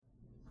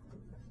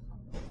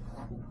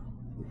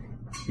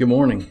Good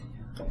morning.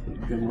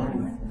 Good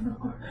morning.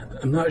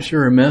 I'm not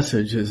sure a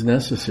message is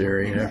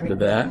necessary after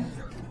that.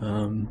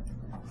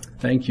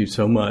 Thank you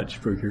so much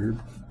for your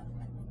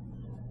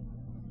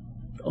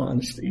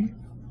honesty.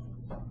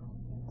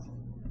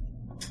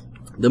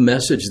 The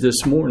message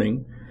this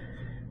morning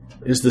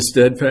is the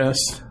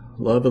steadfast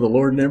love of the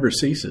Lord never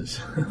ceases.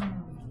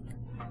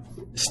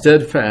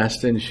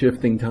 Steadfast in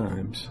shifting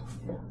times.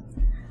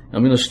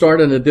 I'm going to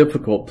start in a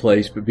difficult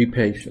place, but be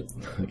patient,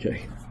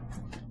 okay?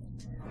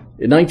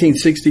 In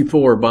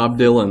 1964, Bob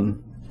Dylan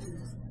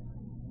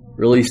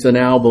released an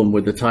album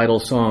with the title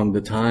song,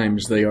 "The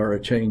Times They Are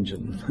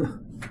A-Changin'."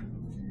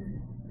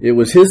 It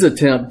was his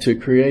attempt to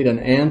create an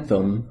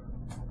anthem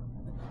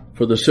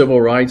for the civil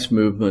rights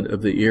movement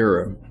of the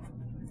era.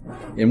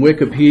 In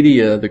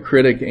Wikipedia, the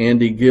critic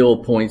Andy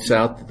Gill points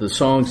out that the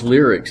song's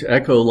lyrics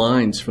echo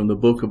lines from the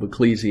book of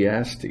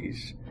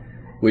Ecclesiastes,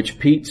 which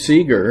Pete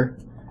Seeger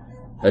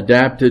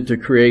adapted to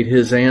create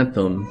his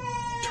anthem,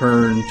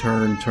 "Turn,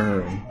 Turn,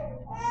 Turn."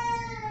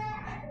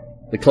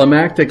 The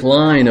climactic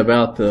line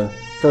about the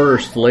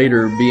first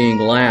later being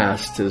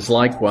last is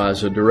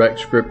likewise a direct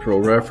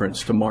scriptural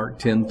reference to Mark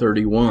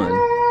 10:31.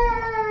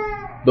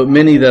 But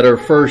many that are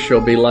first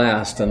shall be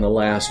last, and the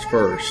last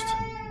first.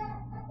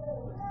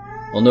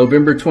 On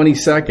November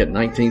 22nd,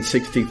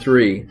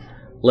 1963,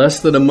 less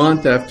than a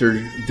month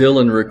after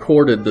Dylan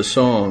recorded the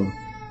song,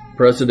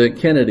 President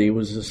Kennedy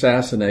was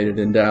assassinated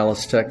in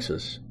Dallas,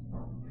 Texas.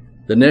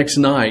 The next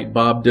night,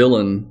 Bob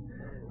Dylan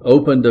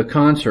opened a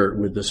concert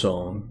with the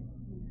song,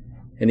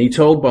 and he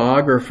told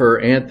biographer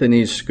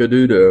Anthony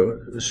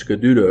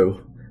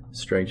Scaduto,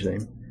 strange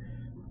name,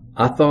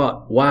 "I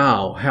thought,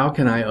 wow, how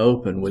can I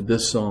open with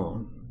this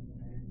song?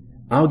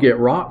 I'll get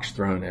rocks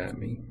thrown at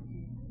me."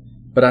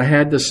 But I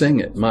had to sing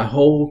it. My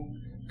whole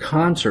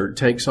concert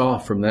takes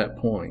off from that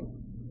point.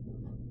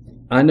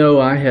 I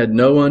know I had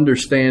no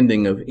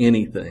understanding of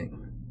anything.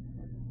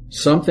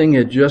 Something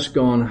had just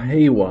gone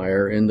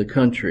haywire in the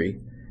country,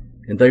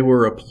 and they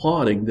were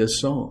applauding this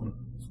song.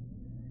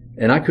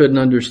 And I couldn't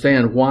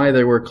understand why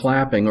they were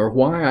clapping or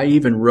why I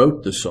even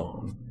wrote the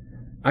song.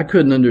 I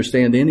couldn't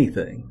understand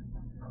anything.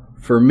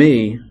 For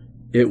me,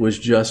 it was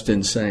just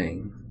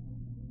insane.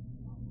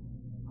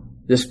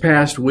 This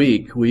past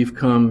week, we've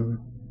come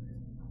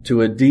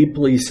to a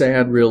deeply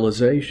sad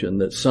realization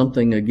that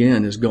something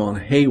again has gone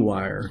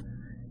haywire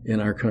in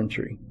our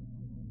country.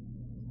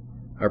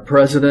 Our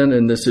president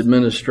and this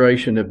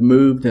administration have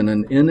moved in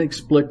an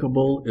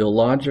inexplicable,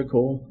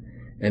 illogical,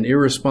 and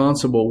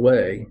irresponsible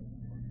way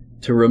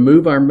to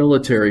remove our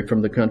military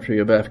from the country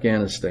of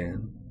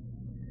Afghanistan.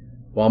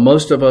 While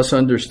most of us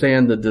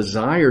understand the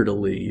desire to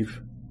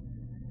leave,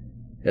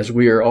 as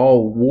we are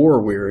all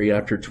war-weary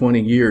after 20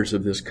 years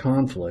of this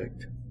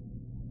conflict,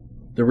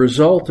 the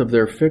result of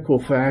their fickle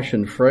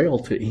fashion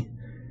frailty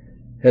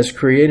has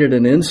created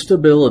an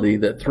instability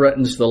that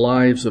threatens the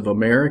lives of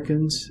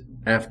Americans,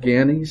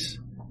 Afghanis,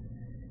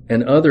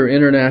 and other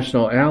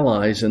international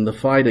allies in the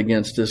fight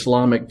against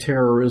Islamic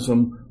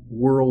terrorism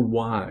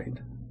worldwide.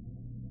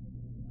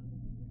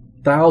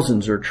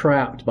 Thousands are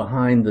trapped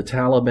behind the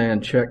Taliban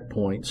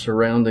checkpoints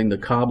surrounding the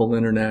Kabul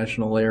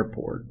International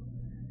Airport,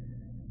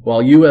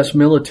 while U.S.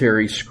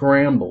 military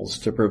scrambles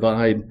to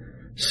provide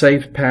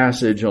safe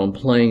passage on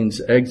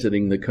planes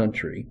exiting the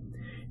country.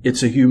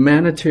 It's a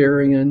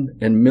humanitarian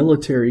and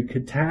military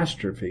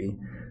catastrophe,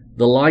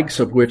 the likes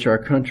of which our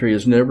country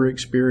has never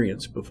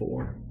experienced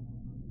before.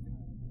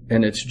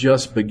 And it's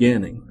just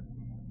beginning.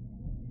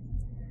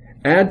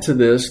 Add to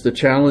this the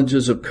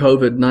challenges of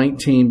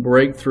COVID-19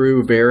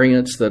 breakthrough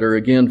variants that are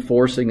again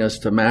forcing us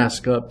to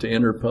mask up to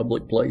enter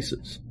public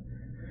places.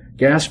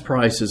 Gas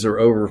prices are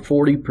over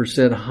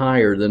 40%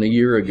 higher than a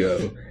year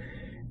ago,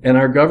 and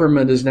our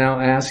government is now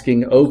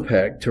asking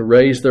OPEC to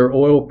raise their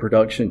oil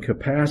production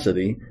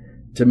capacity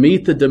to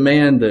meet the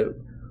demand that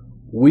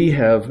we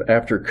have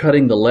after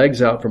cutting the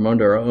legs out from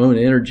under our own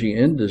energy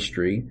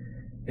industry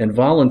and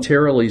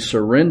voluntarily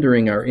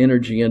surrendering our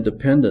energy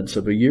independence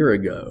of a year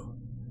ago.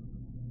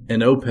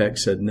 And OPEC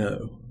said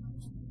no.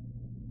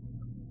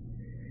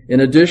 In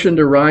addition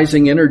to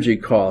rising energy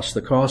costs,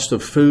 the cost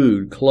of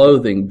food,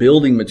 clothing,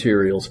 building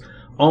materials,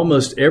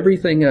 almost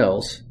everything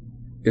else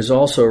is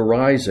also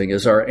rising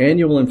as our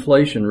annual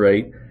inflation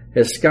rate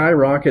has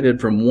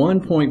skyrocketed from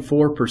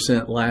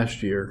 1.4%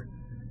 last year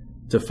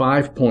to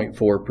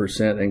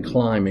 5.4% and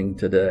climbing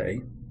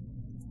today.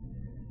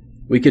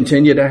 We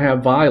continue to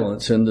have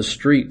violence in the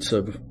streets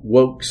of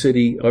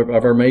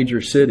our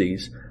major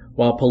cities,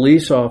 while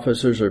police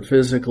officers are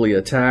physically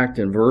attacked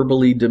and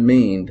verbally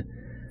demeaned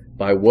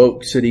by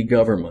woke city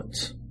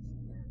governments.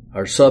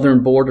 Our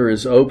southern border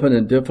is open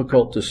and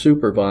difficult to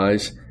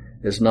supervise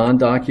as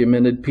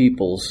non-documented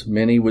peoples,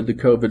 many with the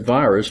COVID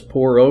virus,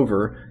 pour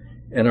over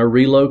and are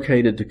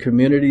relocated to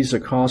communities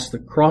across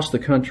the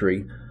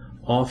country,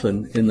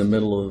 often in the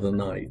middle of the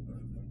night.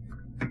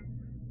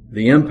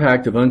 The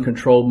impact of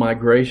uncontrolled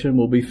migration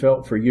will be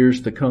felt for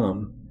years to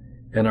come,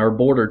 and our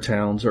border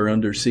towns are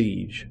under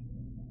siege.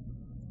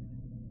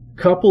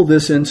 Couple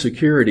this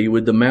insecurity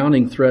with the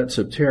mounting threats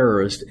of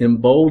terrorists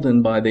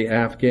emboldened by the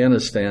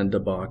Afghanistan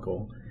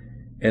debacle,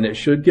 and it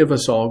should give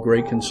us all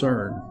great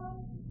concern.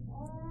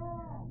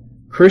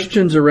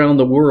 Christians around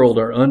the world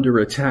are under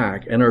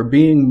attack and are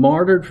being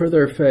martyred for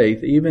their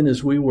faith even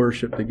as we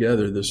worship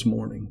together this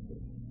morning.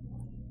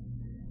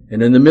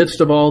 And in the midst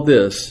of all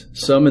this,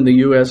 some in the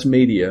U.S.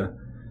 media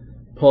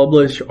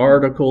publish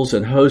articles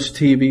and host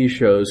TV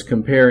shows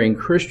comparing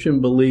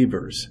Christian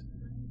believers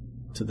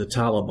to the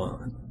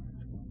Taliban.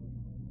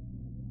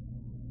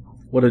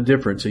 What a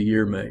difference a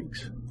year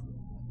makes.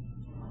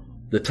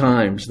 The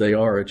times, they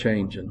are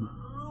a-changin'.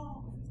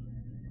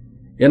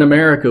 In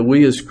America,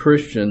 we as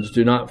Christians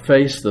do not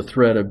face the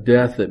threat of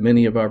death that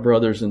many of our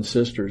brothers and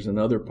sisters in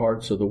other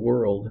parts of the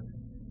world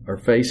are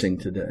facing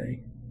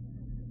today.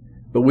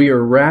 But we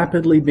are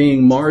rapidly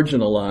being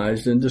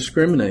marginalized and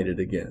discriminated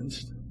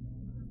against.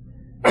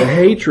 The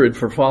hatred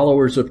for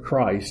followers of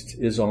Christ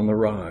is on the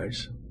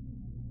rise.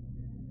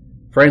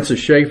 Francis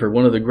Schaeffer,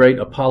 one of the great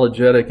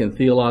apologetic and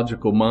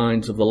theological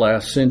minds of the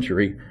last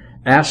century,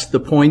 asked the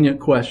poignant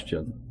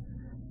question,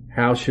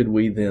 how should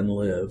we then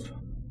live?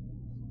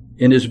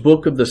 In his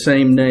book of the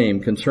same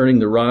name concerning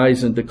the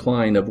rise and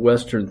decline of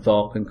Western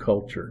thought and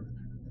culture.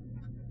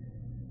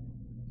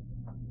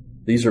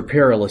 These are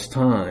perilous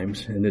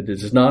times, and it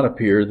does not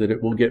appear that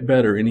it will get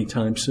better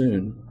anytime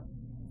soon.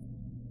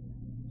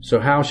 So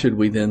how should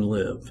we then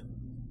live?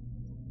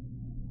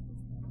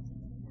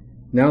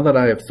 Now that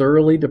I have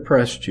thoroughly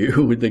depressed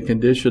you with the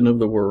condition of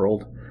the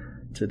world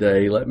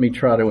today, let me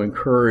try to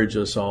encourage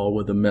us all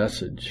with a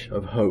message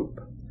of hope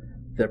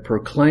that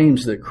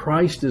proclaims that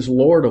Christ is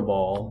Lord of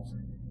all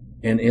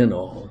and in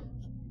all.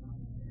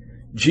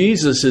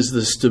 Jesus is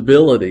the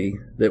stability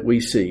that we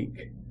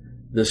seek,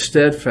 the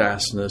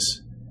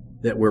steadfastness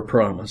that we're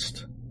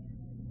promised.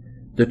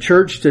 The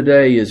church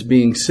today is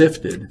being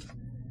sifted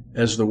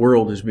as the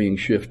world is being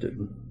shifted.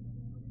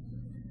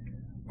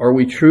 Are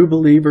we true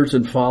believers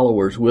and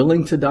followers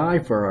willing to die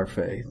for our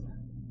faith?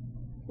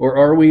 Or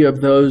are we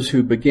of those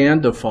who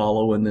began to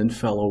follow and then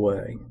fell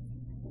away?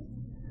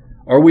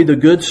 Are we the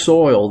good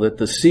soil that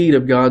the seed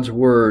of God's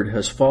word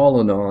has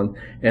fallen on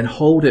and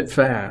hold it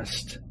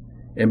fast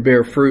and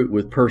bear fruit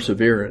with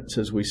perseverance,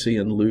 as we see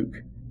in Luke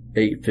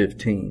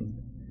 8:15?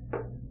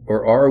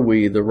 Or are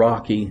we the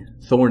rocky,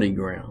 thorny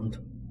ground?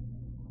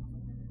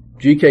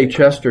 G.K.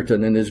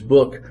 Chesterton, in his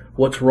book,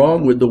 What's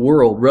Wrong with the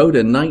World, wrote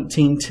in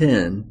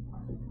 1910,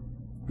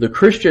 the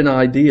Christian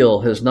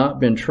ideal has not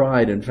been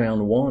tried and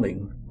found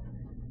wanting.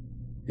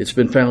 It's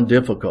been found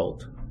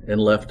difficult and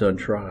left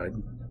untried.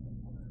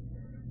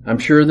 I'm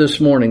sure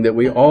this morning that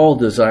we all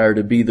desire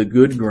to be the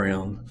good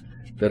ground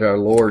that our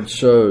Lord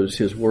sows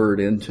His word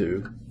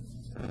into.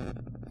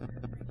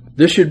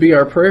 This should be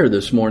our prayer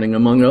this morning,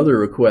 among other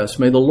requests.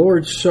 May the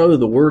Lord sow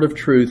the word of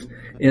truth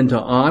into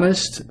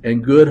honest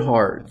and good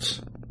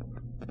hearts,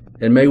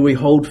 and may we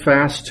hold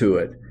fast to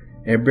it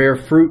and bear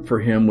fruit for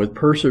Him with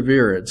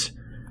perseverance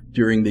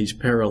during these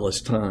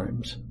perilous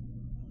times.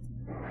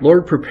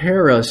 Lord,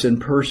 prepare us in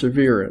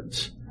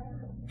perseverance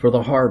for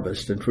the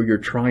harvest and for your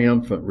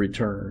triumphant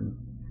return.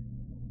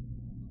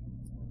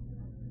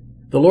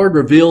 The Lord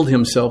revealed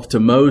Himself to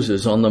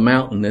Moses on the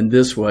mountain in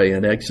this way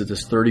in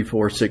Exodus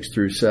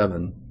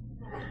 34:6-7.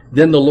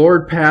 Then the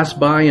Lord passed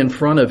by in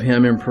front of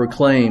him and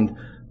proclaimed,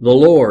 the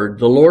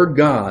Lord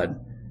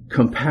God,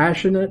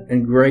 compassionate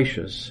and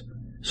gracious,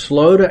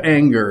 slow to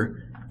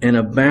anger and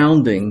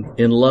abounding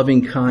in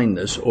loving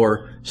kindness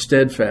or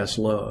steadfast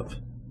love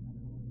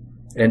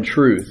and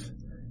truth,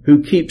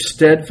 who keeps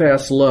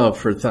steadfast love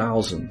for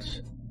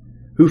thousands,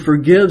 who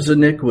forgives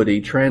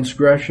iniquity,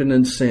 transgression,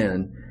 and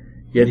sin,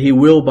 yet He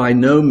will by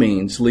no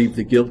means leave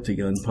the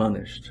guilty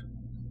unpunished.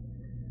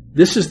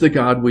 This is the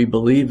God we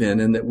believe in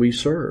and that we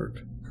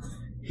serve.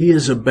 He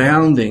is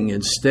abounding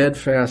in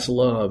steadfast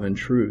love and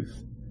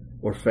truth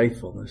or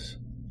faithfulness.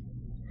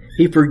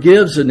 He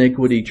forgives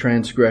iniquity,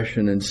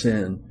 transgression, and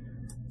sin,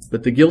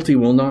 but the guilty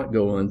will not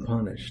go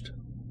unpunished.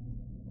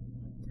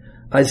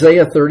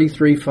 Isaiah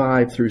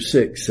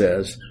 33:5-6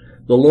 says,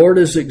 the Lord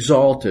is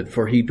exalted,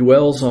 for He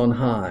dwells on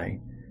high.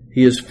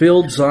 He has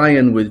filled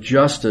Zion with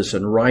justice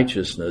and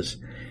righteousness,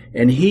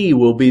 and He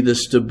will be the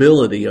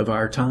stability of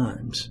our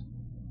times.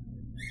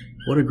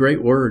 What a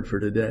great word for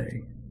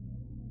today.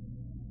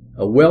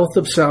 A wealth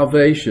of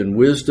salvation,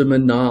 wisdom,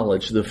 and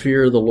knowledge, the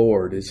fear of the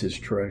Lord is His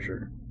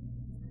treasure.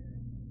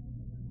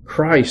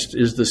 Christ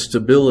is the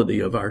stability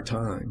of our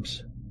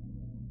times.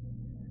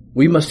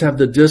 We must have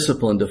the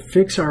discipline to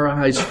fix our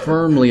eyes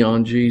firmly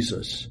on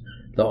Jesus,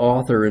 the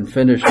author and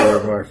finisher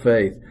of our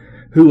faith,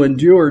 who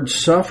endured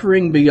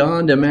suffering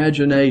beyond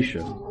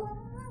imagination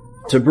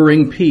to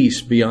bring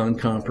peace beyond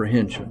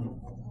comprehension.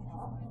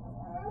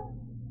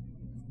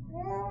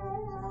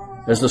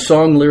 As the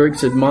song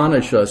lyrics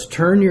admonish us,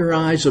 turn your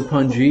eyes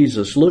upon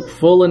Jesus, look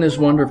full in His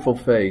wonderful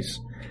face,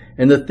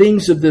 and the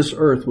things of this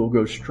earth will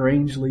grow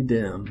strangely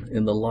dim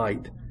in the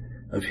light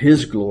of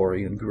His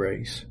glory and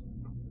grace.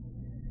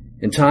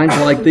 In times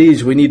like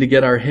these, we need to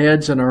get our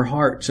heads and our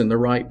hearts in the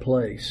right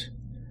place.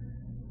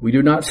 We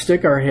do not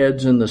stick our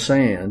heads in the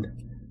sand.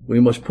 We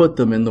must put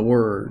them in the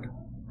Word.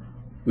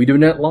 We do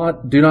not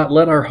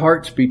let our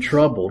hearts be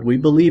troubled. We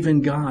believe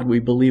in God. We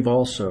believe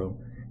also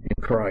in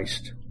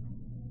Christ.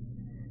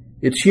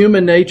 It's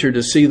human nature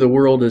to see the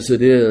world as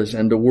it is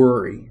and to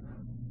worry.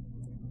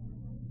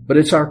 But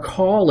it's our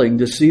calling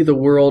to see the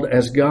world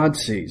as God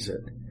sees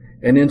it,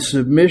 and in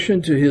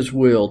submission to His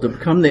will, to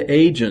become the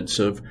agents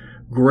of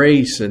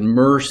grace and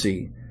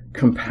mercy,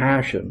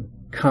 compassion,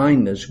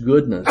 kindness,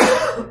 goodness,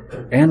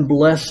 and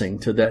blessing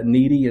to that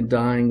needy and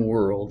dying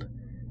world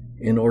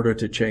in order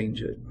to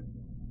change it.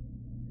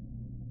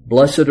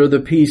 Blessed are the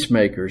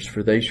peacemakers,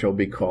 for they shall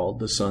be called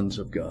the sons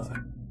of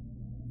God.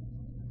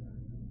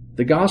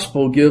 The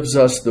gospel gives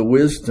us the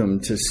wisdom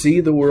to see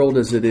the world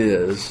as it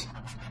is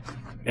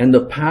and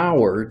the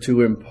power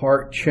to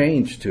impart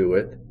change to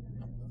it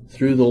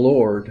through the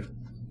Lord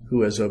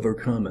who has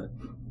overcome it.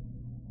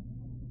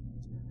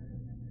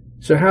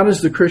 So how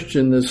does the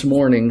Christian this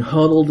morning,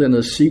 huddled in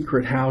a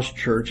secret house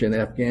church in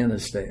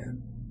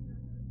Afghanistan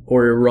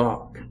or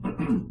Iraq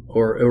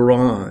or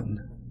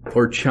Iran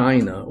or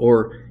China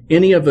or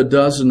any of a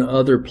dozen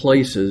other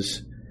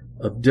places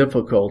of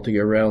difficulty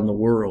around the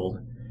world,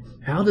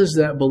 how does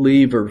that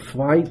believer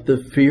fight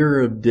the fear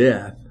of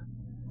death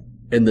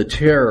and the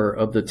terror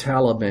of the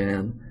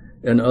Taliban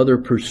and other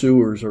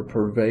pursuers or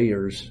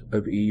purveyors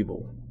of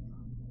evil?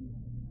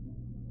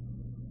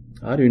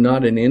 I do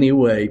not in any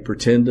way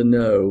pretend to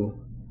know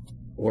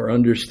or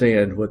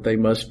understand what they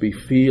must be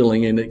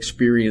feeling and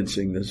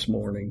experiencing this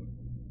morning.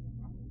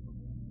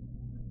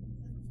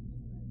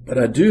 But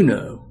I do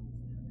know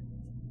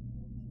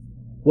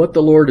what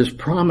the Lord has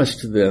promised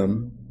to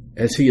them,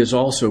 as He has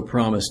also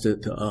promised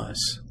it to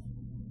us.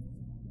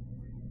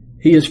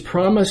 He has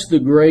promised the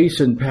grace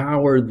and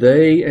power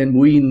they and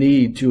we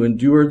need to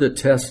endure the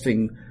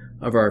testing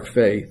of our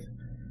faith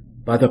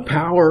by the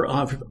power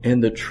of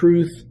and the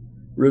truth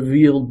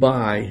revealed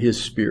by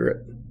His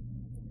Spirit.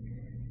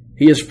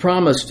 He has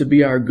promised to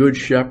be our good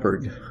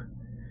shepherd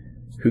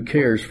who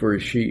cares for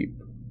His sheep.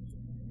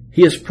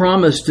 He has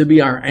promised to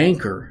be our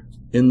anchor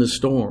in the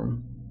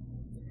storm.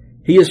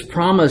 He has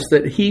promised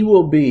that He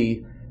will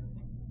be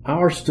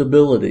our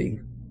stability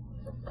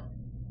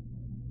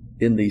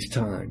in these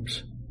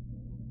times.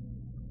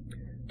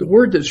 The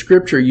word that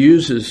Scripture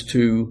uses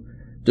to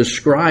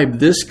describe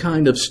this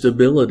kind of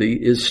stability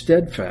is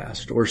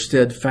steadfast or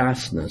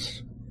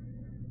steadfastness.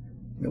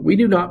 We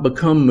do not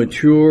become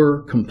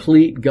mature,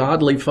 complete,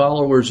 godly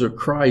followers of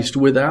Christ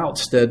without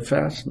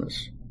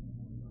steadfastness.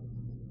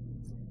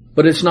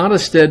 But it's not a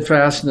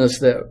steadfastness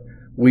that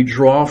we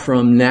draw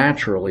from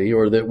naturally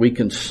or that we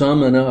can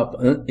summon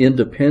up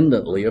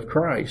independently of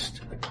Christ.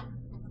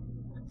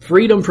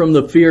 Freedom from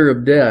the fear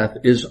of death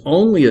is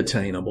only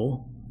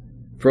attainable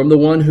from the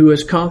one who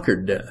has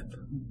conquered death.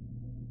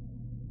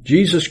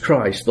 Jesus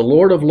Christ, the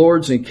Lord of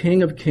Lords and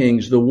King of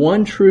Kings, the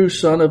one true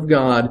Son of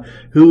God,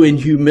 who in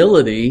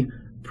humility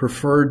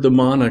preferred the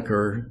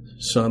moniker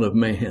Son of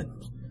Man.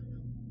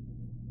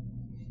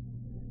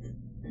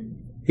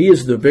 He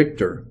is the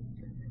victor.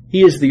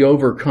 He is the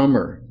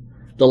overcomer,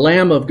 the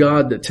Lamb of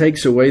God that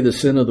takes away the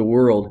sin of the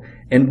world,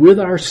 and with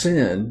our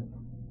sin,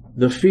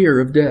 the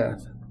fear of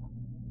death.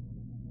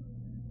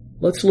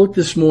 Let's look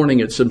this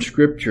morning at some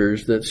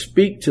scriptures that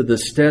speak to the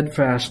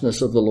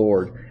steadfastness of the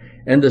Lord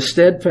and the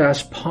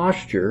steadfast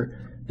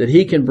posture that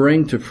He can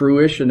bring to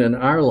fruition in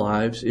our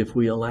lives if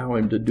we allow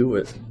Him to do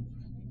it.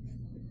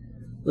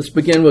 Let's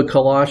begin with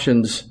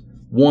Colossians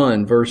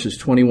 1, verses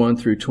 21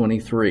 through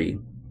 23.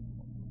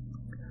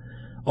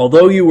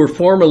 Although you were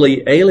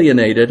formerly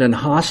alienated and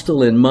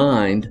hostile in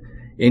mind,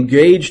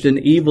 engaged in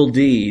evil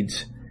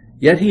deeds,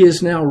 yet He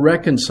has now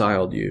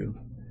reconciled you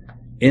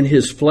in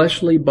His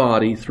fleshly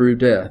body through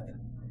death,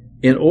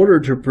 in order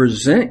to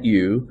present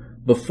you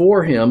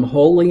before Him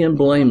holy and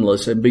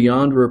blameless and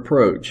beyond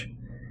reproach,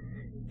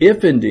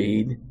 if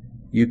indeed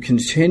you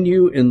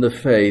continue in the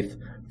faith,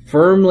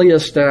 firmly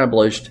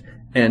established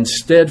and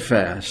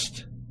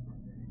steadfast,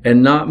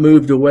 and not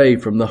moved away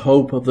from the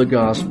hope of the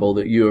gospel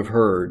that you have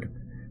heard,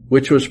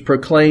 which was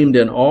proclaimed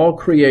in all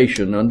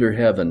creation under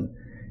heaven,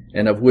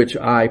 and of which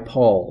I,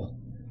 Paul,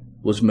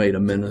 was made a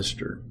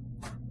minister.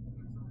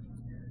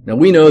 Now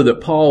we know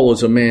that Paul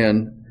was a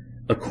man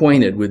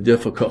acquainted with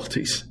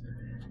difficulties.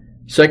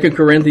 2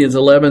 Corinthians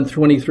 11,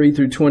 23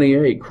 through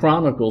 28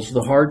 chronicles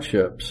the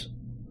hardships.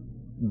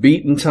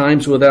 Beaten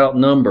times without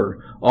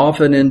number,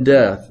 often in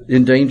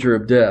danger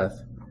of death.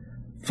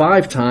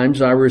 5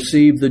 times I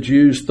received the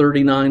Jews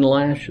 39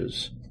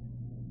 lashes.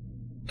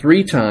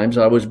 3 times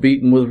I was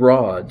beaten with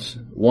rods.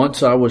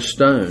 Once I was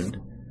stoned.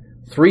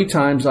 3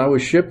 times I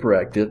was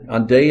shipwrecked.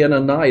 A day and a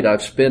night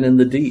I've spent in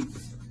the deep.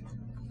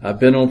 I've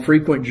been on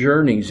frequent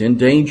journeys, in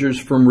dangers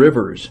from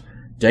rivers,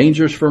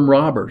 dangers from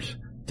robbers,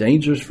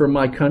 dangers from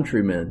my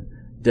countrymen,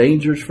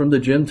 dangers from the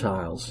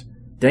Gentiles,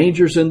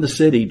 dangers in the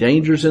city,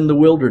 dangers in the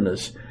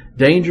wilderness,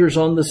 dangers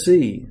on the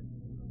sea,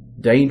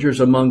 dangers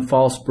among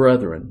false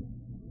brethren.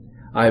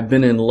 I have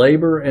been in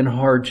labor and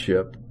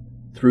hardship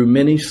through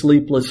many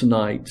sleepless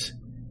nights,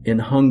 in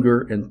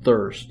hunger and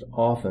thirst,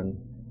 often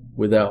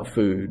without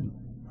food,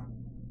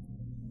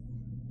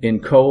 in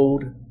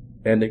cold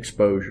and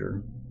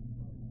exposure.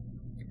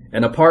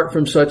 And apart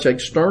from such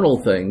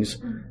external things,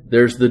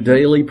 there's the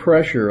daily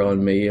pressure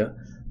on me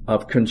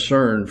of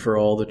concern for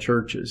all the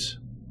churches.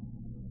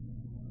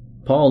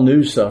 Paul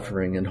knew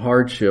suffering and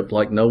hardship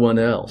like no one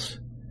else,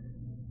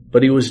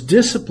 but he was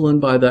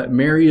disciplined by that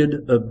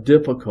myriad of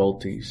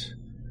difficulties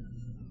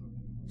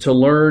to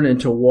learn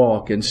and to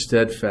walk in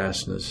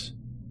steadfastness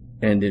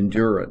and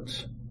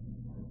endurance.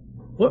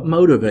 What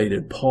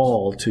motivated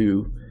Paul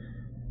to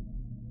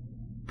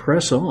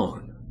press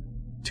on,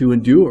 to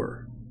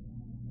endure?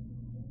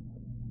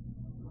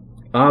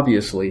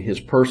 Obviously, his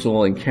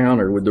personal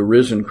encounter with the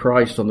risen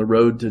Christ on the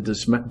road to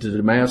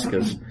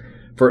Damascus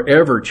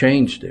forever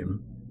changed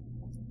him.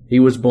 He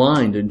was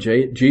blind, and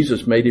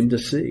Jesus made him to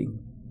see.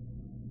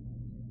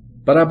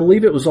 But I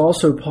believe it was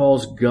also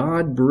Paul's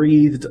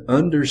God-breathed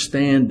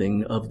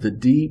understanding of the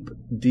deep,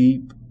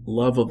 deep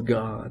love of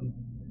God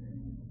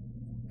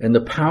and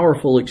the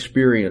powerful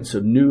experience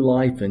of new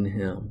life in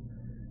him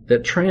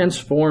that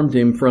transformed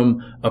him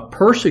from a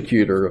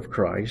persecutor of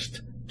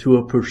Christ to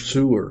a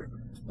pursuer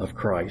of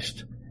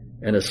Christ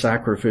and a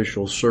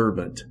sacrificial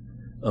servant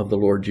of the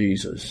Lord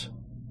Jesus.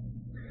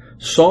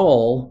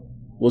 Saul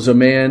was a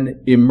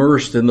man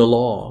immersed in the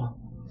law.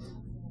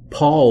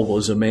 Paul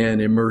was a man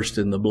immersed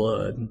in the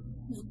blood,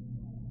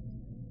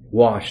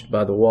 washed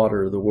by the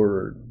water of the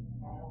Word.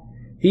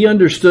 He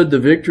understood the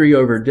victory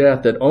over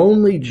death that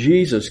only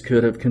Jesus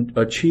could have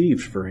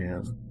achieved for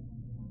him.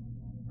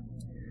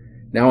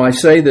 Now I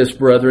say this,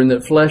 brethren,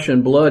 that flesh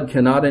and blood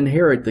cannot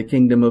inherit the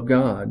kingdom of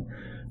God,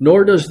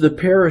 nor does the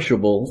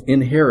perishable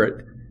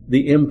inherit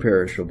the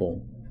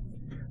imperishable.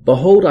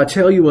 Behold, I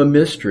tell you a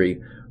mystery.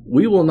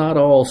 We will not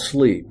all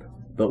sleep,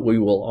 but we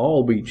will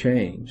all be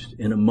changed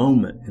in a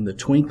moment, in the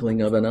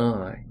twinkling of an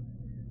eye.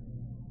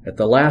 At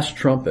the last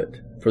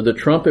trumpet, for the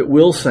trumpet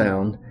will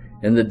sound,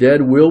 and the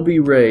dead will be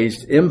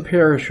raised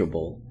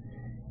imperishable,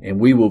 and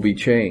we will be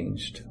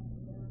changed.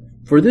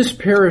 For this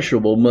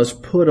perishable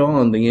must put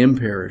on the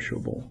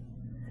imperishable,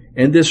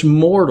 and this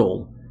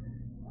mortal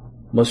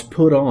must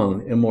put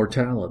on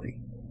immortality.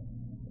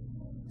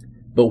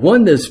 But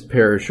when this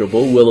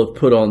perishable will have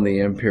put on the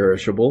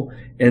imperishable,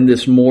 and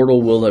this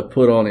mortal will have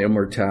put on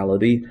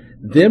immortality,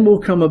 then will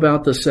come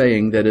about the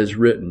saying that is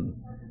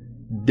written,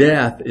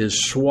 Death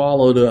is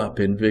swallowed up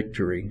in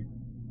victory.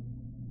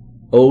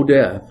 O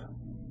death,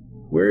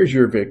 where is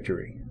your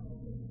victory?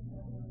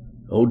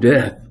 O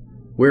death,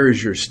 where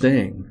is your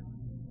sting?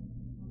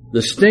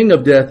 The sting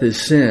of death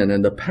is sin,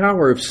 and the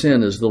power of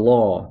sin is the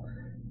law.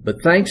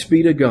 But thanks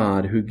be to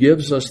God who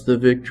gives us the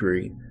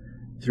victory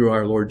through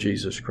our Lord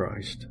Jesus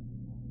Christ.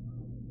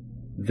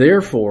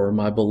 Therefore,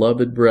 my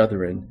beloved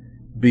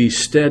brethren, be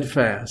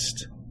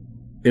steadfast,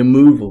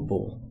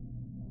 immovable,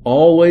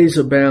 always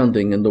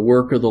abounding in the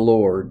work of the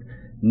Lord,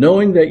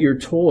 knowing that your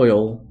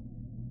toil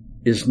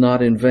is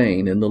not in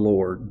vain in the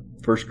Lord.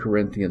 1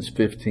 Corinthians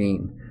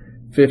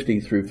 15:50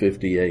 through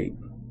 58.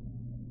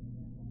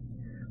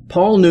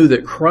 Paul knew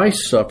that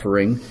Christ's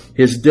suffering,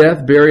 his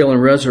death, burial,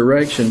 and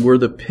resurrection were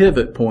the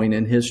pivot point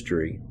in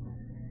history.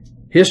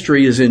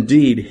 History is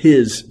indeed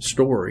his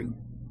story.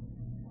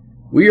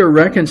 We are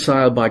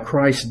reconciled by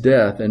Christ's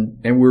death and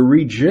we're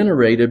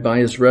regenerated by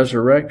his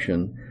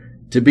resurrection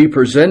to be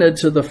presented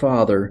to the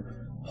Father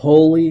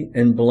holy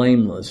and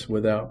blameless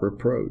without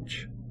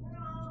reproach.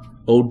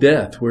 O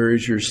death, where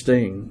is your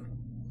sting?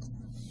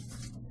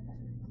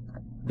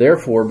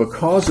 Therefore,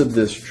 because of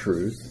this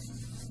truth,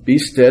 be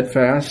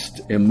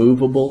steadfast,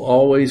 immovable,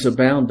 always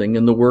abounding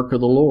in the work of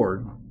the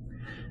Lord.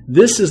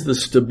 This is the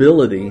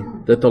stability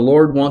that the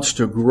Lord wants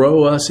to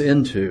grow us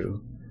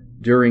into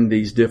during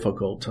these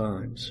difficult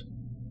times.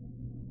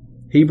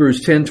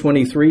 Hebrews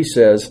 10:23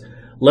 says,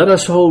 Let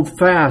us hold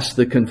fast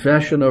the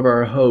confession of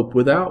our hope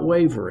without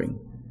wavering,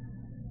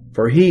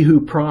 for he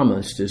who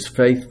promised is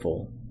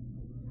faithful.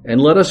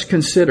 And let us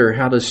consider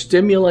how to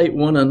stimulate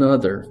one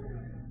another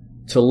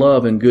to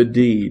love and good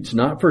deeds,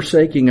 not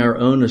forsaking our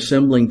own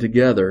assembling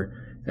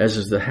together, as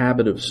is the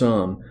habit of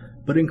some,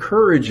 but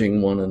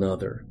encouraging one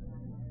another,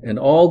 and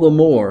all the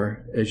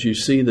more as you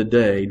see the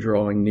day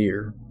drawing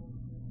near.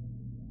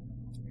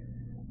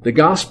 The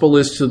gospel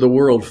is to the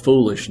world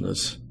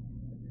foolishness,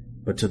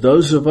 but to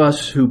those of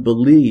us who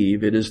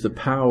believe it is the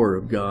power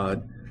of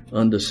God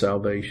unto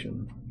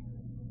salvation.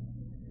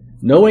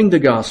 Knowing the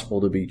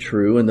gospel to be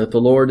true and that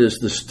the Lord is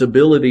the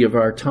stability of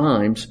our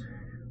times,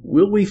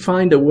 will we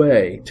find a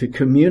way to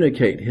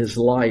communicate his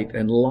light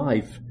and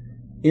life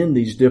in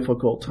these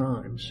difficult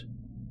times?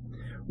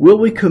 Will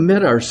we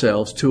commit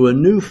ourselves to a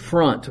new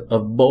front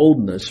of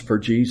boldness for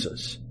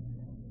Jesus?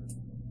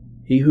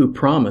 He who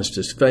promised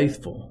is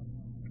faithful.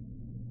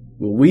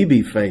 Will we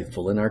be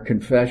faithful in our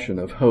confession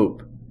of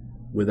hope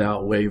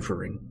without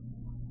wavering?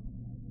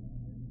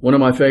 One of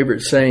my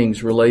favorite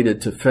sayings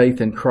related to faith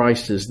in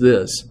Christ is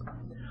this: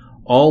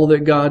 all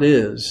that God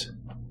is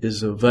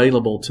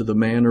available to the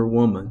man or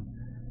woman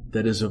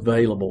that is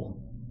available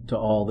to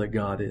all that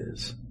God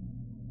is.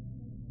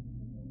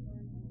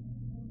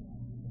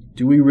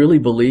 Do we really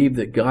believe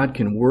that God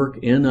can work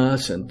in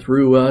us and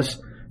through us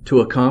to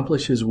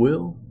accomplish his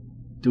will?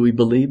 Do we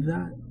believe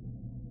that?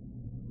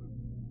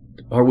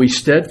 Are we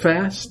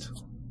steadfast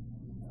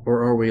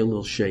or are we a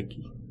little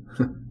shaky?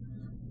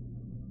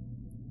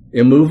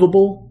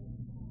 immovable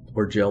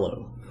or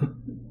jello,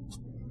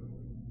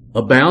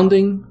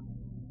 abounding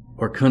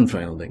or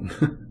confounding.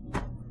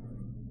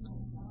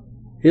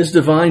 His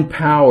divine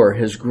power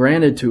has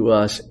granted to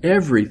us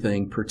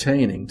everything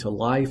pertaining to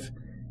life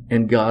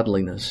and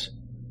godliness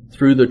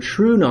through the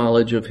true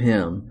knowledge of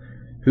Him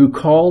who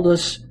called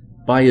us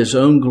by His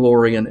own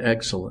glory and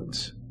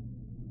excellence.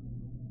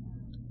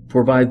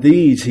 For by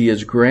these He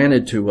has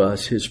granted to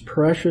us His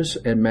precious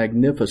and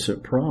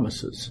magnificent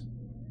promises,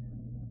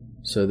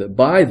 so that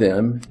by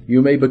them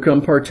you may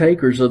become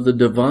partakers of the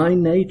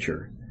divine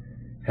nature,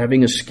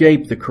 having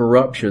escaped the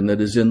corruption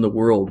that is in the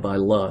world by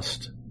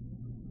lust.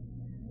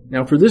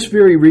 Now for this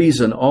very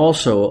reason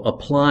also,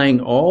 applying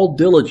all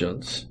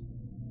diligence,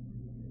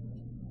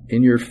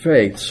 in your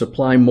faith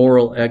supply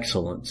moral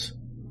excellence,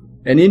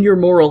 and in your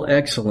moral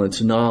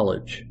excellence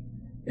knowledge,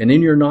 and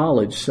in your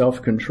knowledge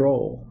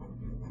self-control,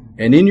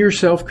 and in your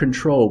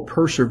self-control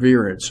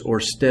perseverance or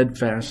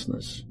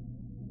steadfastness,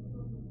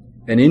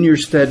 and in your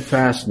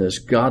steadfastness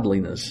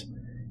godliness,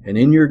 and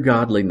in your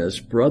godliness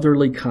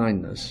brotherly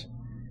kindness,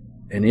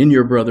 and in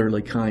your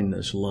brotherly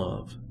kindness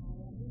love.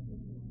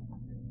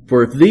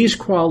 For if these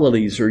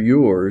qualities are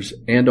yours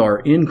and are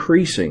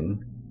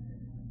increasing,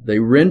 they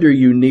render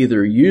you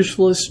neither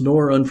useless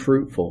nor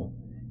unfruitful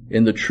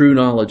in the true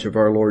knowledge of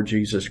our Lord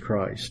Jesus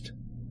Christ.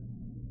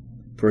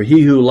 For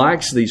he who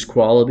lacks these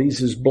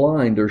qualities is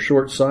blind or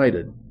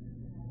short-sighted,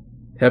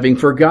 having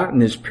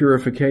forgotten his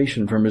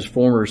purification from his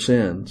former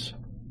sins.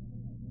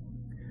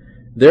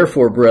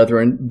 Therefore,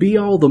 brethren, be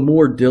all the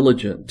more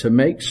diligent to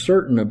make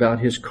certain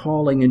about his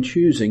calling and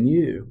choosing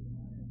you.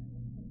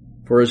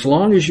 For as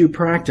long as you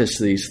practice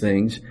these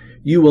things,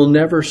 you will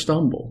never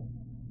stumble.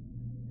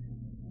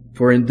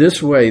 For in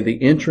this way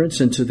the entrance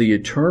into the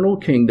eternal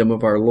kingdom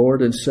of our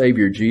Lord and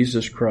Savior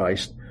Jesus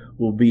Christ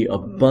will be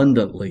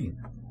abundantly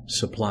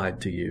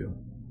supplied to you.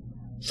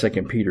 2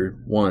 Peter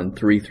 1,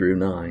 3 through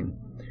 9.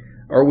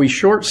 Are we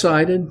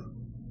short-sighted,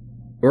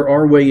 or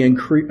are we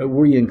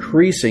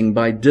increasing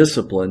by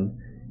discipline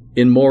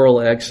in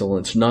moral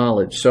excellence,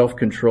 knowledge,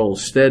 self-control,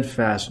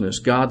 steadfastness,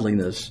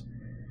 godliness,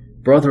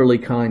 brotherly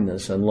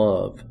kindness, and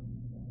love?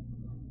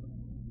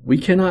 We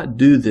cannot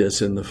do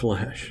this in the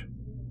flesh.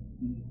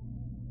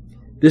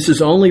 This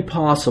is only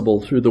possible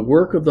through the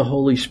work of the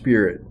Holy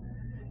Spirit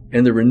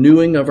and the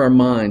renewing of our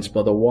minds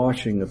by the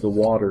washing of the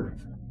water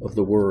of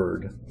the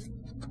Word.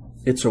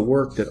 It's a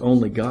work that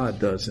only God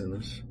does in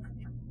us.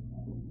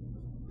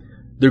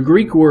 The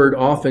Greek word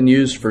often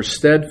used for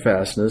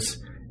steadfastness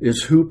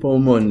is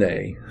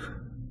hupomone.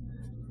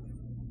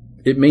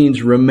 It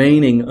means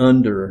remaining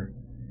under,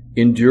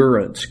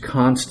 endurance,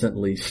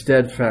 constantly,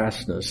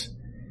 steadfastness.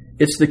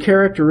 It's the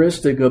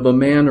characteristic of a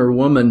man or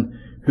woman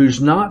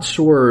who's not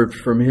swerved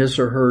from his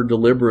or her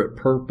deliberate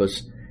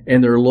purpose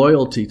and their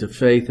loyalty to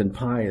faith and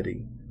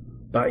piety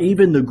by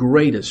even the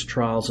greatest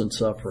trials and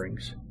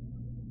sufferings.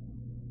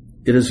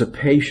 It is a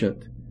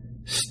patient,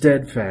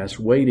 steadfast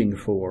waiting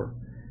for,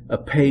 a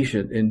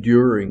patient,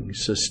 enduring,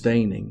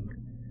 sustaining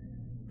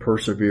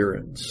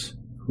perseverance.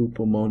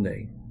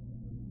 Hupomone.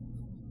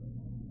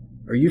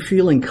 Are you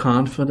feeling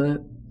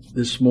confident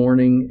this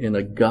morning in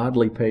a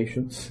godly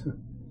patience?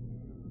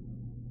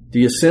 Do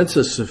you sense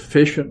a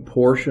sufficient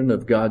portion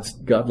of God's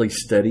godly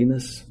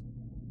steadiness?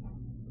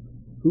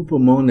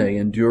 Hupomone,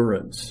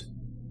 endurance,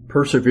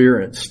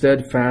 perseverance,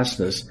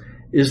 steadfastness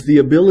is the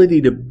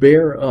ability to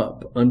bear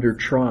up under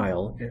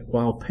trial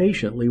while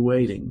patiently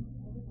waiting.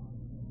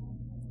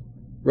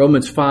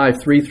 Romans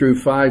 5, 3 through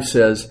 5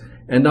 says,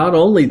 and not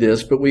only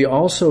this, but we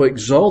also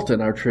exult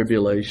in our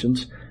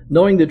tribulations,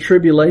 knowing that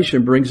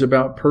tribulation brings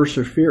about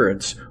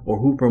perseverance, or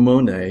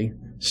hupomone,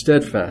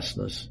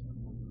 steadfastness.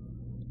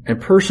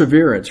 And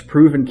perseverance,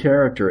 proven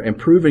character, and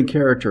proven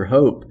character,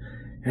 hope.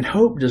 And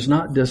hope does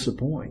not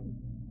disappoint,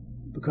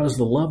 because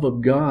the love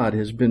of God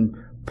has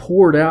been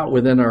poured out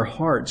within our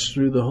hearts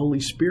through the Holy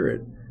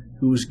Spirit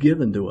who was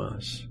given to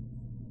us.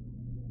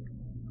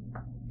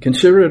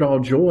 Consider it all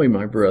joy,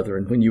 my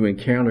brethren, when you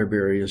encounter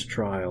various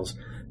trials,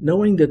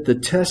 knowing that the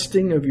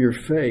testing of your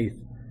faith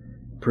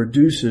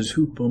produces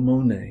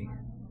hupomone,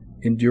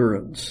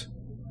 endurance.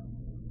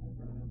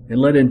 And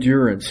let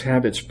endurance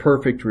have its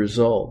perfect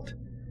result,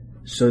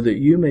 so that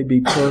you may be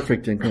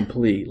perfect and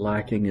complete,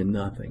 lacking in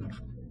nothing.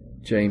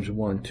 James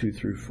 1, 2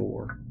 through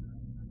 4.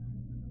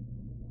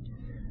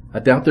 I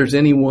doubt there's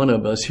any one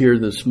of us here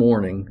this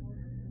morning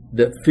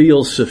that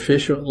feels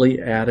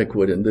sufficiently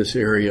adequate in this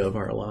area of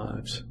our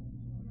lives.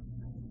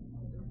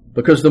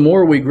 Because the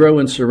more we grow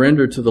and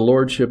surrender to the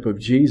Lordship of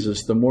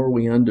Jesus, the more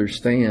we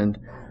understand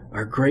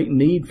our great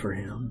need for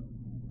Him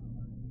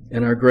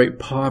and our great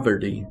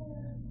poverty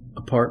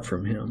apart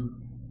from Him.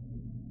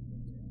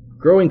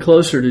 Growing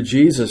closer to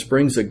Jesus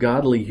brings a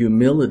godly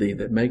humility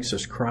that makes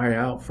us cry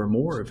out for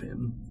more of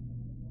Him.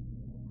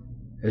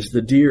 As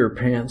the deer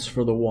pants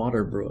for the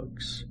water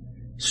brooks,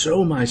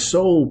 so my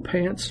soul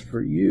pants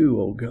for you,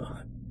 O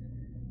God.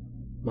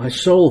 My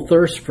soul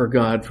thirsts for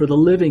God, for the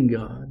living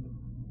God.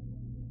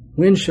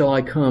 When shall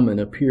I come and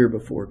appear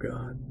before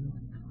God?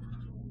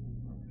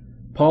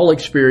 Paul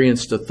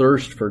experienced a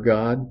thirst for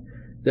God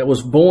that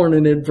was born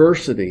in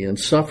adversity and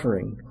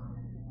suffering,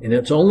 and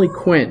it's only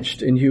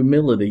quenched in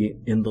humility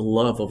in the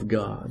love of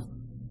God.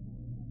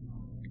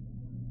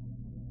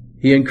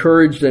 He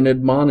encouraged and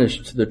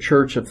admonished the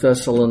church of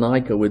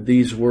Thessalonica with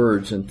these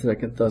words in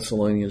 2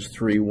 Thessalonians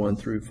 3, 1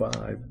 through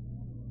 5.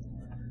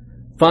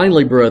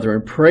 Finally,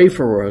 brethren, pray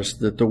for us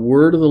that the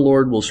word of the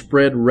Lord will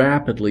spread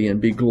rapidly and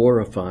be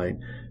glorified,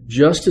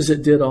 just as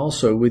it did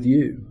also with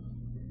you,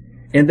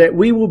 and that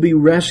we will be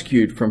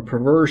rescued from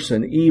perverse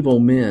and evil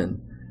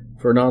men,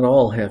 for not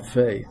all have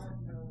faith.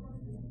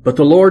 But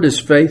the Lord is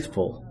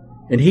faithful,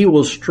 and he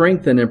will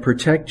strengthen and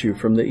protect you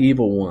from the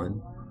evil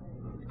one.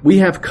 We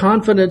have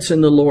confidence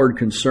in the Lord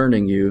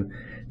concerning you,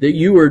 that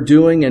you are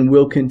doing and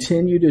will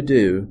continue to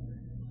do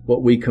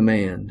what we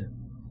command.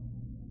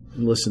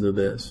 And listen to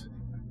this.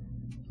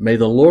 May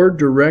the Lord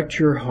direct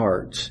your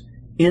hearts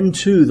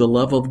into the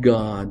love of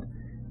God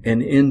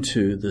and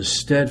into the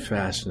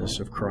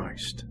steadfastness of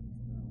Christ.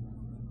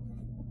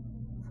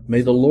 May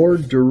the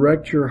Lord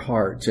direct your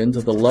hearts into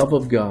the love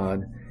of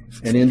God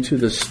and into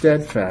the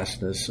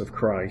steadfastness of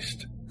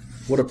Christ.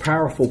 What a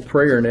powerful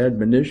prayer and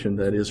admonition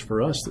that is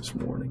for us this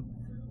morning.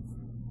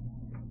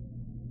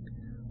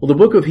 Well, the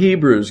book of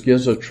Hebrews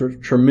gives a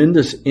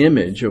tremendous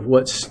image of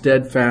what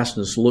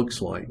steadfastness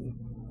looks like.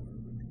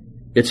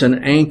 It's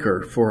an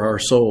anchor for our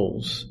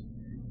souls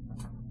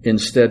in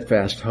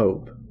steadfast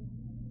hope.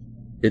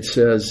 It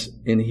says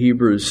in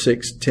Hebrews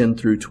 6, 10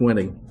 through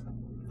 20,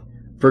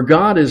 For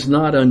God is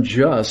not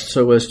unjust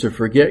so as to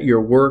forget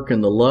your work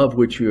and the love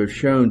which you have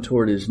shown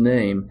toward his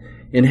name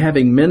in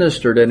having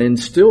ministered and in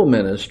still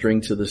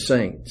ministering to the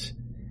saints.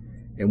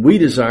 And we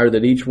desire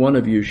that each one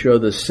of you show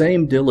the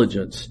same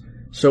diligence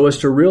so as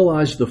to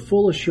realize the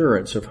full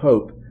assurance of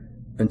hope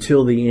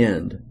until the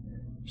end,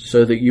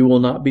 so that you will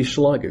not be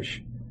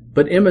sluggish,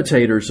 but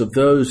imitators of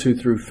those who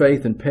through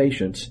faith and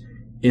patience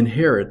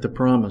inherit the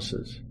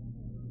promises.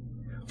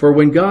 For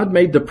when God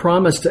made the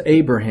promise to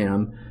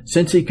Abraham,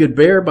 since he could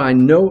swear by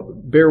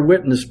no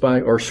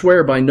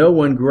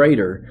one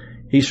greater,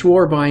 he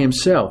swore by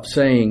himself,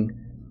 saying,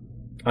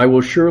 I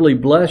will surely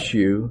bless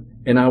you,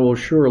 and I will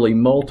surely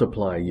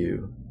multiply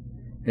you.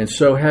 And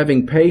so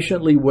having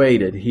patiently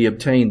waited, he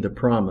obtained the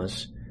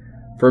promise.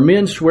 For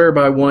men swear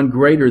by one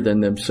greater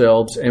than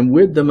themselves, and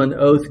with them an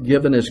oath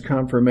given as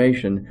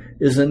confirmation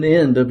is an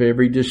end of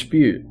every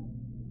dispute.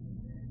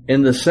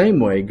 In the same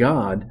way,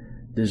 God,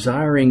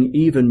 desiring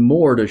even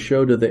more to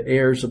show to the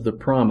heirs of the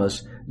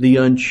promise the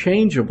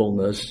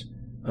unchangeableness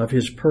of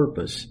his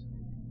purpose,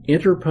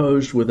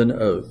 interposed with an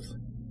oath,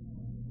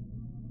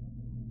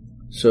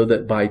 so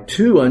that by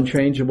two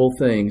unchangeable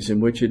things in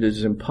which it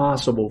is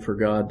impossible for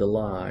God to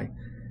lie,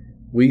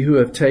 we who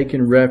have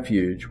taken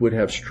refuge would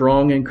have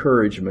strong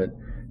encouragement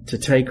to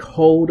take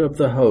hold of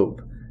the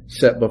hope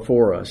set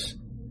before us.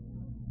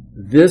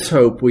 This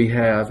hope we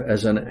have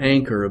as an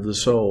anchor of the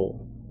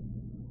soul,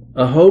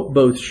 a hope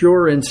both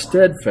sure and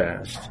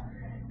steadfast,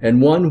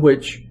 and one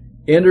which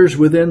enters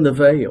within the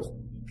veil,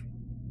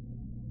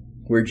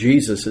 where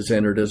Jesus has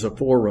entered as a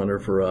forerunner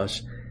for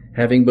us,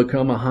 having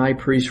become a high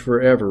priest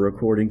forever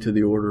according to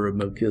the order of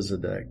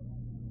Melchizedek.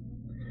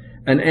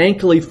 An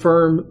anchor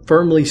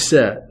firmly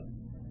set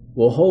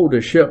will hold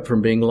a ship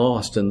from being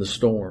lost in the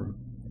storm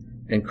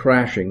and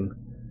crashing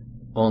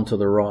onto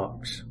the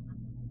rocks.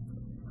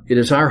 It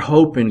is our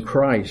hope in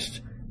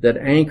Christ that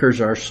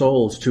anchors our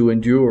souls to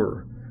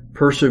endure,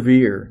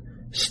 persevere,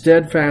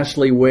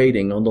 steadfastly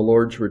waiting on the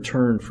Lord's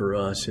return for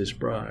us, his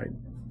bride.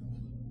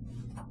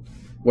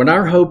 When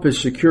our hope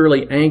is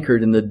securely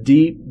anchored in the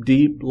deep,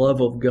 deep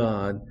love of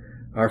God,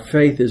 our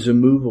faith is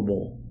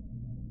immovable,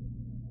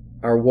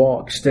 our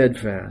walk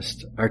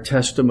steadfast, our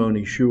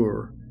testimony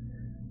sure,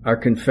 our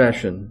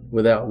confession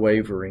without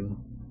wavering.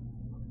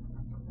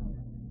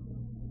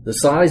 The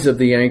size of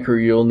the anchor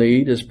you'll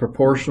need is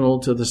proportional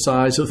to the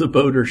size of the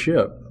boat or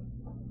ship.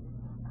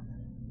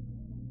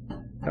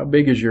 How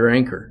big is your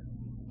anchor?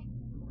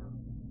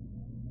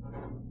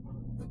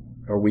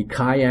 Are we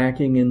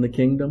kayaking in the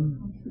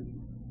kingdom?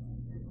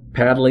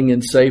 Paddling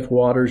in safe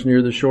waters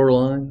near the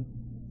shoreline?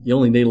 You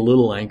only need a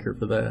little anchor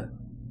for that.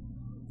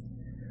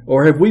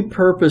 Or have we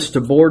purposed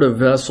to board a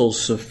vessel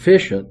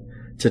sufficient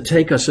to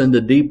take us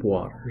into deep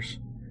waters,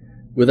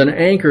 with an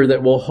anchor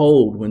that will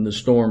hold when the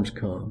storms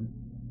come?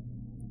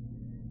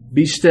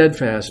 Be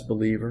steadfast,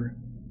 believer,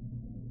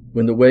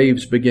 when the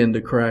waves begin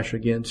to crash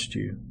against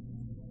you.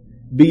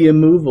 Be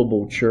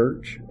immovable,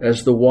 church,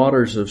 as the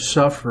waters of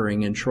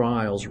suffering and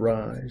trials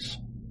rise.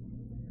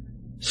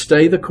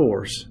 Stay the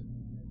course.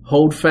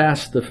 Hold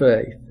fast the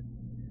faith.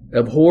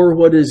 Abhor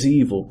what is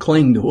evil.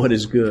 Cling to what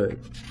is good.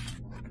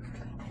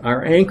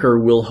 Our anchor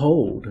will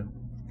hold.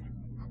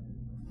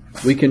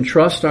 We can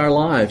trust our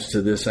lives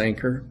to this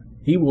anchor.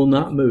 He will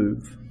not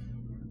move.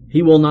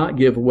 He will not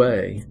give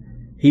way.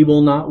 He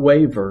will not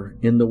waver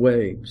in the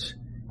waves.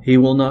 He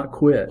will not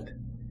quit.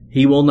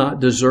 He will not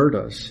desert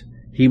us.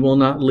 He will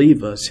not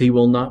leave us. He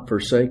will not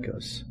forsake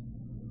us.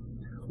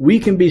 We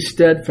can be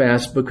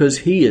steadfast because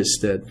he is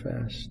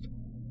steadfast.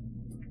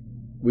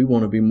 We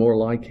want to be more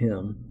like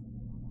him.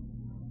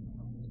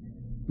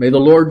 May the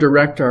Lord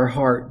direct our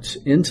hearts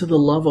into the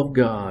love of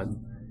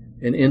God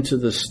and into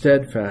the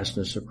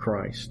steadfastness of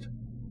Christ.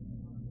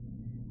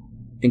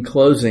 In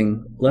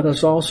closing, let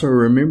us also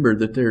remember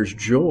that there's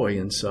joy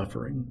in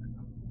suffering.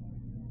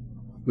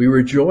 We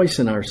rejoice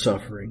in our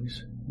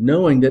sufferings,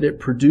 knowing that it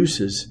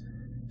produces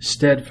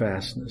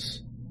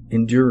steadfastness,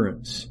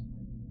 endurance,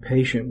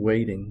 patient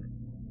waiting,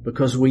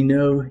 because we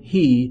know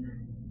He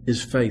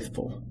is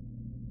faithful.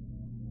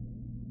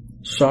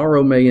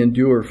 Sorrow may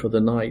endure for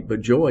the night,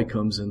 but joy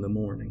comes in the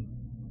morning.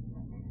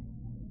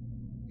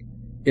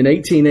 In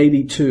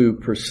 1882,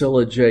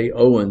 Priscilla J.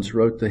 Owens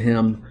wrote the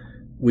hymn,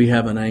 "We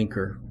Have an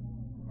Anchor."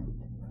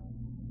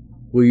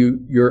 Will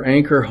your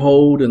anchor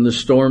hold in the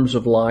storms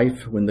of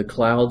life when the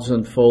clouds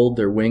unfold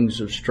their wings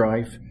of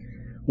strife?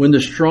 When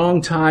the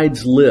strong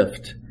tides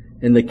lift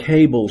and the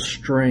cables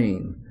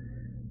strain,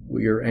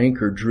 will your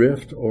anchor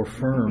drift or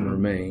firm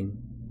remain?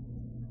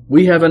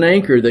 We have an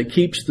anchor that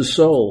keeps the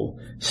soul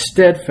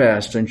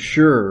steadfast and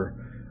sure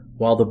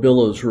while the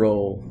billows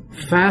roll,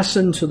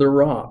 fastened to the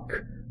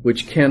rock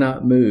which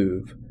cannot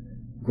move,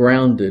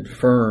 grounded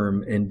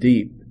firm and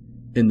deep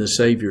in the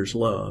Savior's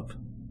love.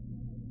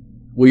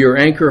 Will your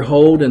anchor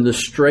hold in the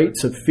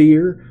straits of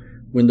fear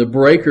when the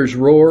breakers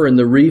roar and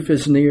the reef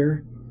is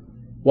near?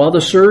 While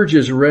the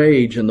surges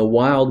rage and the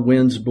wild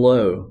winds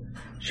blow,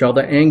 shall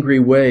the angry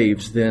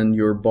waves then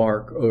your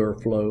bark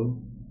o'erflow?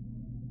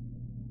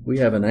 We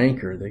have an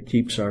anchor that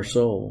keeps our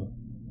soul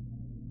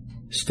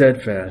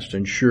steadfast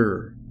and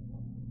sure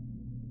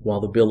while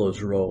the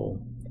billows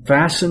roll,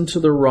 fastened to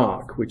the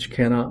rock which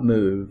cannot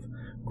move,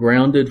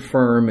 grounded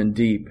firm and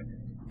deep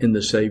in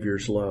the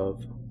Savior's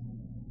love.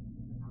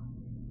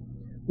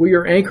 Will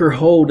your anchor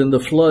hold in the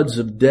floods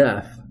of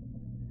death,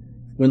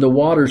 when the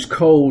waters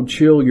cold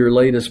chill your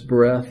latest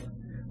breath?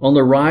 On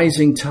the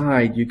rising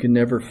tide you can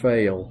never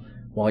fail,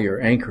 while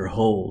your anchor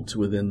holds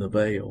within the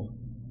veil.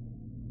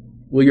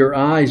 Will your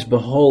eyes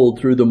behold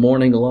through the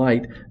morning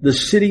light the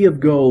city of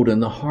gold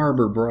and the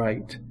harbor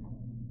bright?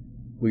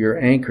 Will your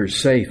anchor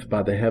safe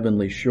by the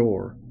heavenly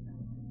shore?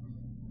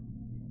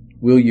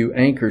 Will you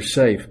anchor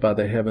safe by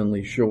the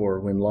heavenly shore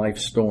when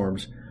life's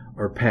storms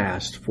are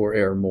past for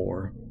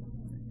evermore?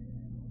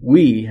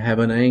 We have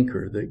an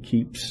anchor that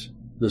keeps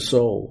the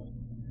soul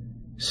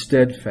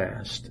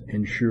steadfast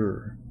and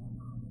sure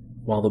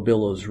while the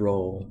billows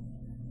roll,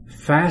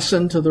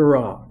 fastened to the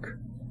rock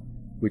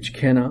which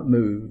cannot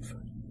move,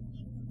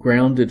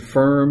 grounded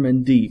firm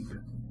and deep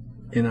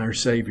in our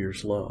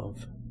Savior's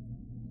love.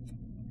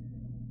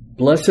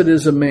 Blessed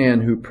is a man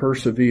who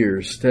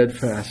perseveres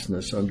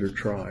steadfastness under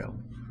trial.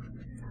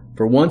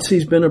 For once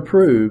he's been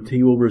approved,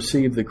 he will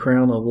receive the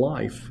crown of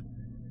life,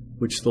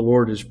 which the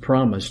Lord has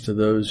promised to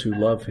those who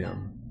love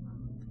Him.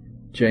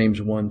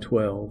 James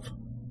 1:12.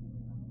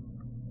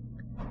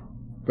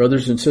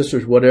 Brothers and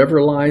sisters,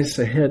 whatever lies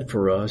ahead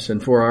for us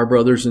and for our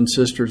brothers and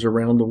sisters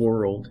around the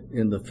world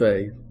in the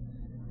faith,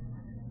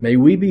 may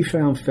we be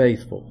found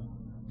faithful,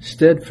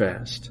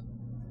 steadfast,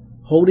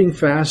 holding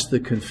fast the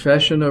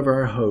confession of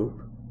our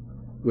hope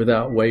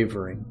without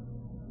wavering.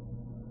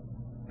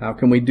 How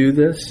can we do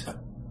this?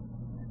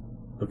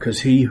 Because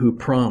He who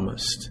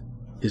promised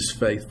is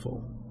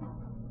faithful.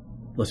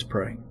 Let's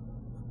pray.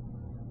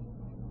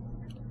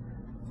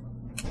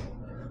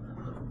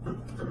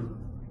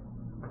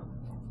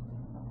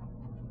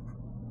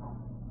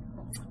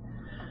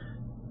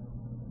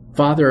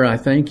 Father, I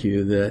thank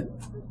You that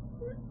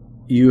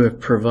You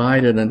have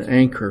provided an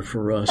anchor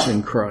for us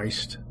in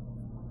Christ.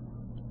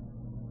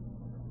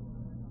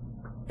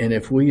 And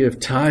if we have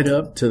tied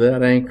up to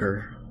that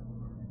anchor,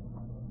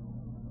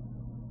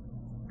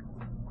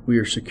 we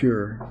are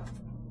secure.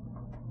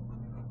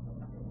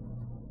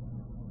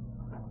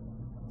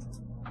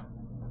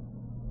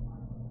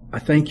 I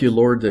thank You,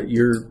 Lord, that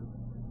You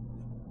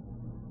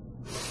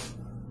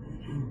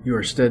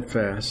are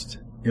steadfast,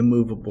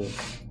 immovable,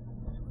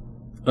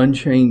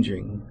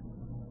 unchanging.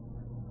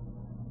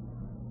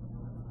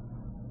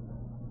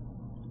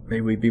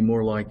 May we be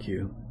more like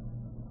You.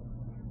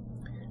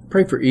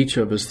 Pray for each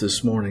of us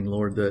this morning,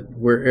 Lord, that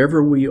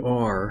wherever we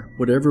are,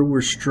 whatever we're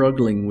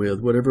struggling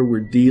with, whatever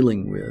we're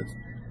dealing with,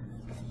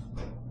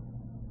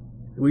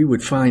 we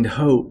would find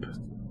hope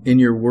in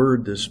Your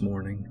Word this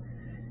morning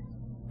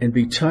and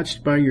be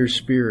touched by Your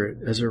Spirit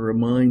as a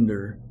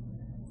reminder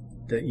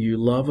that You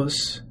love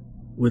us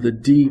with a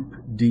deep,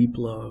 deep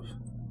love,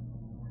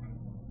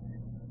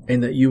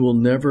 and that You will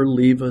never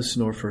leave us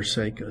nor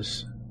forsake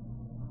us.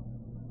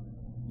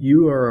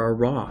 You are our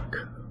rock.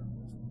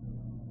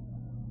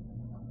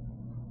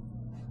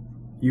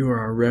 You are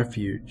our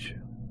refuge.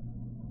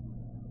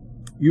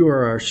 You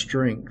are our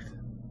strength.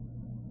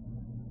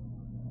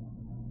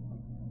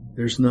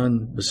 There's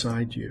none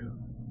beside You.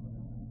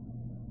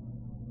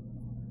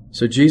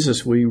 So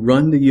Jesus, we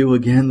run to You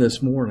again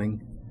this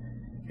morning,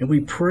 and we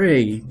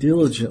pray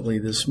diligently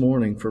this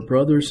morning for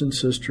brothers and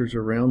sisters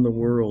around the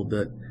world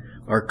that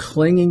are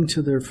clinging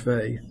to their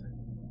faith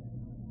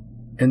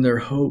and their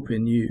hope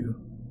in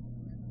You.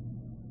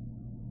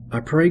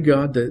 I pray,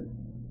 God, that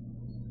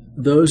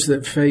those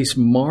that face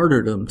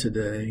martyrdom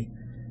today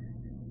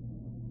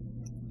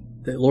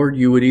that, Lord,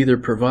 you would either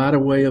provide a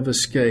way of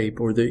escape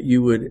or that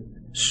you would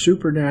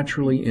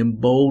supernaturally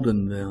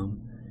embolden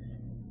them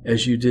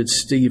as you did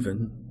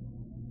Stephen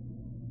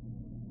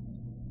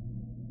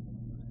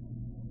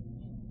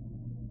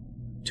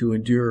to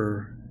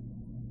endure,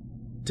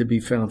 to be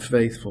found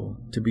faithful,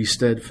 to be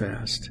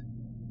steadfast.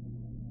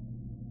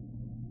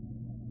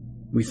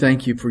 We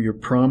thank you for your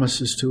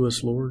promises to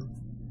us, Lord.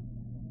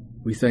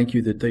 We thank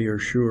you that they are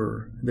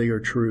sure, they are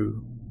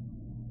true.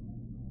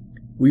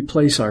 We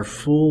place our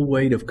full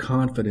weight of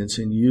confidence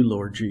in you,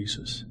 Lord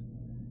Jesus.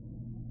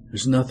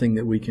 There's nothing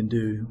that we can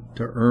do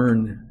to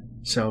earn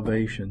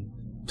salvation,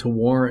 to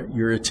warrant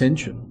your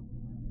attention,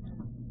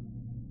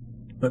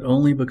 but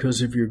only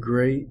because of your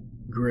great,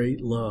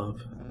 great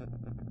love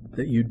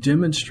that you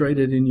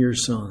demonstrated in your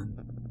Son.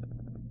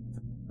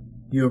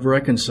 You have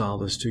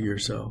reconciled us to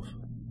yourself,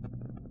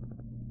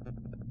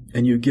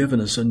 and you've given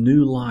us a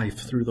new life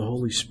through the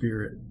Holy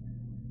Spirit.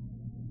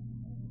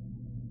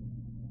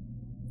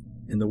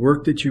 And the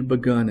work that you've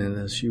begun in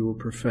us, you will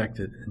perfect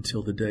it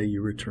until the day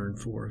you return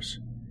for us.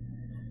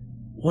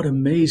 What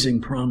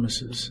amazing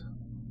promises.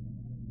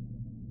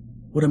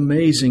 What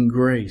amazing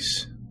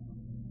grace.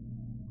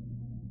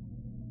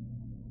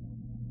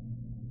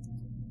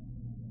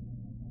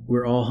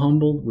 We're all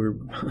humbled, we're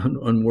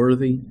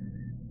unworthy,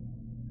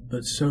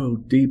 but so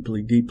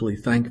deeply, deeply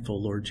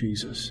thankful, Lord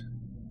Jesus,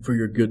 for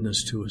your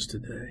goodness to us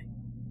today.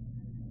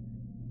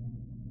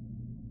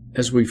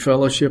 As we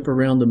fellowship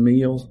around the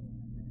meal,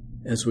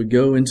 as we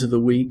go into the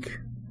week,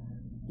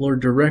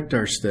 Lord, direct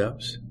our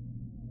steps.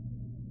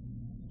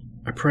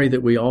 I pray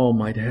that we all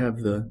might have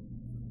the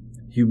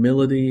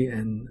humility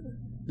and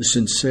the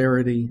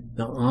sincerity,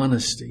 the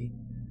honesty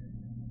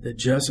that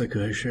Jessica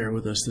has shared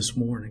with us this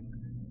morning.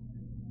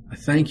 I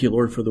thank you,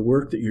 Lord, for the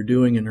work that you're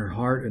doing in her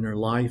heart and her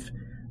life,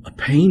 a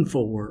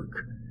painful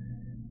work,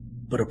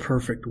 but a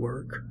perfect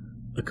work,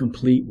 a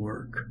complete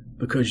work,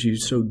 because you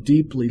so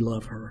deeply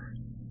love her.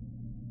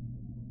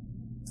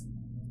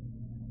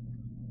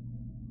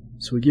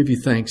 So we give you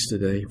thanks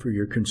today for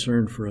your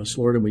concern for us,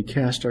 Lord, and we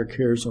cast our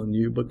cares on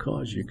you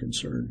because you're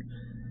concerned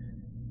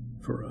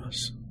for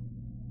us.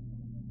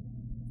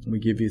 We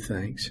give you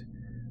thanks.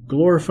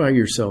 Glorify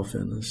yourself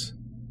in us.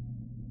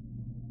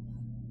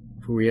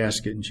 For we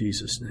ask it in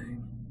Jesus'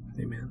 name.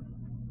 Amen.